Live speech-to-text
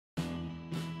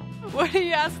What do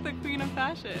you ask the queen of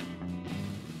fashion?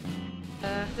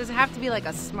 Does it have to be like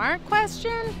a smart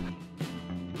question?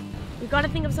 We gotta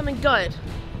think of something good.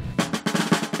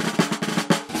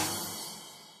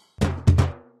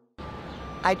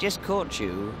 I just caught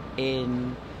you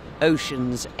in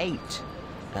Ocean's 8.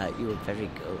 You were very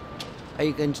good. Are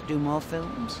you going to do more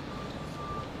films?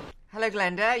 Hello,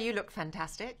 Glenda. You look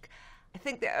fantastic. I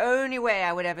think the only way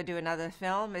I would ever do another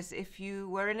film is if you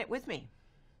were in it with me.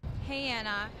 Hey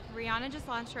Anna, Rihanna just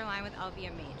launched her line with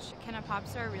LVMH. Can a pop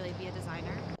star really be a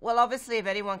designer? Well, obviously, if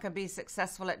anyone can be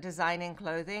successful at designing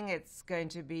clothing, it's going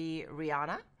to be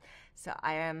Rihanna. So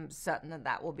I am certain that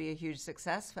that will be a huge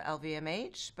success for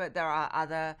LVMH. But there are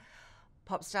other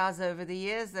pop stars over the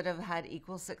years that have had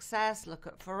equal success. Look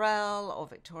at Pharrell or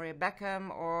Victoria Beckham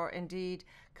or indeed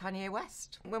Kanye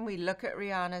West. When we look at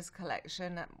Rihanna's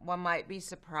collection, one might be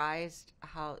surprised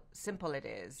how simple it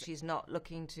is. She's not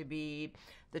looking to be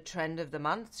the trend of the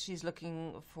month. She's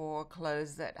looking for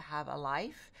clothes that have a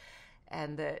life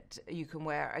and that you can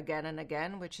wear again and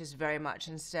again, which is very much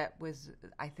in step with,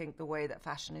 I think, the way that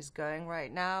fashion is going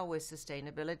right now with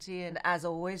sustainability. And as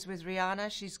always with Rihanna,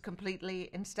 she's completely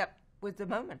in step with the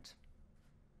moment.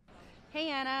 Hey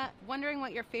Anna, wondering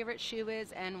what your favorite shoe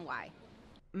is and why?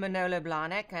 Manolo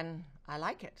Blahnik, and I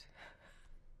like it.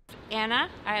 Anna,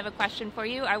 I have a question for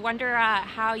you. I wonder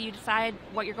how you decide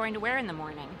what you're going to wear in the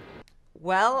morning.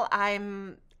 Well, I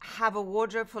have a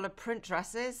wardrobe full of print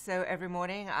dresses, so every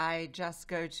morning I just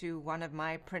go to one of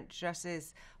my print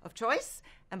dresses of choice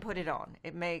and put it on.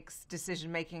 It makes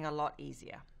decision-making a lot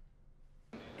easier.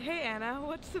 Hey Anna,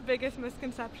 what's the biggest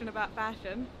misconception about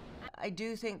fashion? I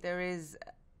do think there is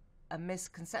a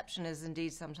misconception, as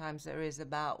indeed sometimes there is,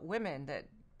 about women, that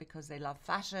because they love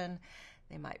fashion,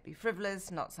 they might be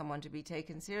frivolous, not someone to be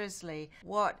taken seriously.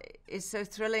 What is so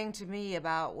thrilling to me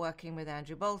about working with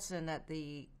Andrew Bolton at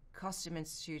the Costume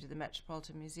Institute of the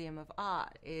Metropolitan Museum of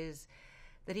Art is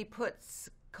that he puts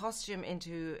costume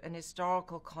into an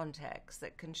historical context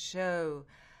that can show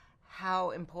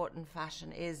how important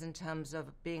fashion is in terms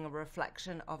of being a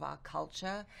reflection of our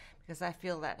culture, because I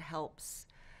feel that helps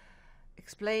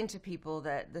explain to people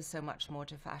that there's so much more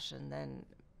to fashion than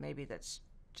maybe that's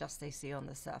just they see on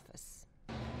the surface.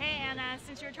 Hey Anna,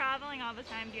 since you're traveling all the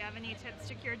time, do you have any tips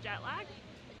to cure jet lag?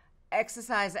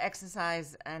 Exercise,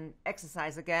 exercise, and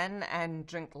exercise again, and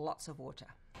drink lots of water.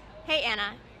 Hey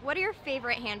Anna, what are your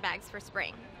favorite handbags for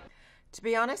spring? To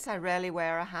be honest, I rarely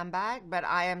wear a handbag, but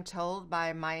I am told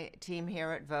by my team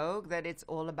here at Vogue that it's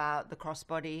all about the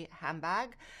crossbody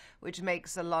handbag, which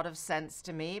makes a lot of sense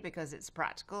to me because it's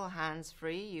practical,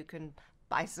 hands-free. You can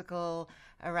bicycle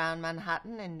around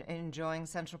Manhattan and enjoying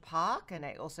Central Park, and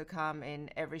they also come in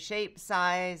every shape,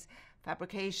 size,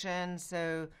 fabrication,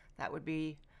 so that would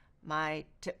be my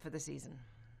tip for the season.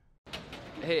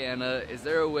 Hey Anna, is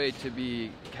there a way to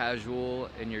be casual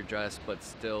in your dress but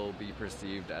still be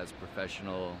perceived as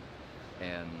professional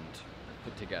and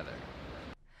put together?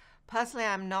 Personally,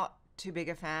 I'm not too big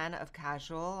a fan of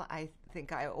casual. I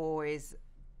think I always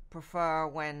prefer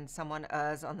when someone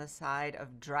errs on the side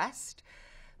of dressed.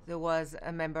 There was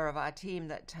a member of our team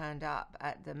that turned up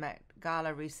at the Met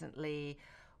Gala recently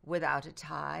without a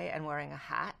tie and wearing a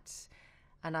hat,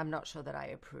 and I'm not sure that I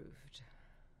approved.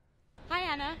 Hi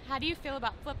Anna, how do you feel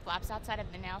about flip-flops outside of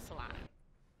the nail salon?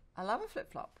 I love a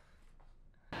flip-flop.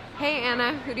 Hey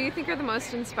Anna, who do you think are the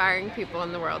most inspiring people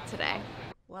in the world today?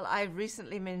 Well, I've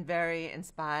recently been very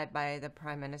inspired by the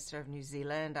Prime Minister of New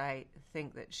Zealand. I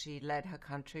think that she led her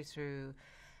country through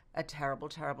a terrible,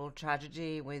 terrible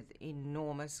tragedy with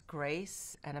enormous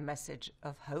grace and a message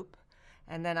of hope.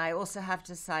 And then I also have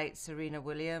to cite Serena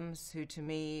Williams, who to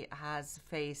me has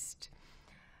faced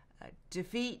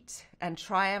defeat and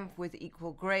triumph with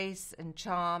equal grace and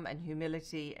charm and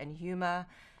humility and humor.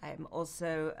 I'm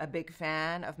also a big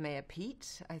fan of Mayor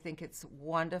Pete. I think it's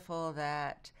wonderful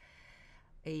that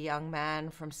a young man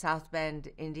from South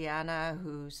Bend, Indiana,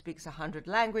 who speaks 100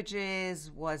 languages,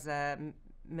 was a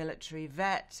military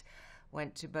vet,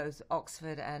 went to both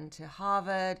Oxford and to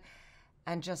Harvard,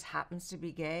 and just happens to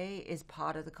be gay, is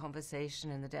part of the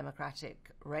conversation in the Democratic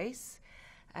race.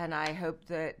 And I hope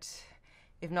that,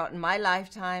 if not in my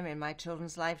lifetime, in my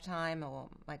children's lifetime or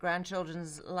my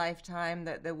grandchildren's lifetime,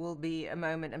 that there will be a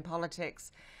moment in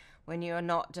politics when you are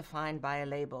not defined by a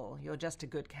label. You're just a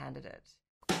good candidate.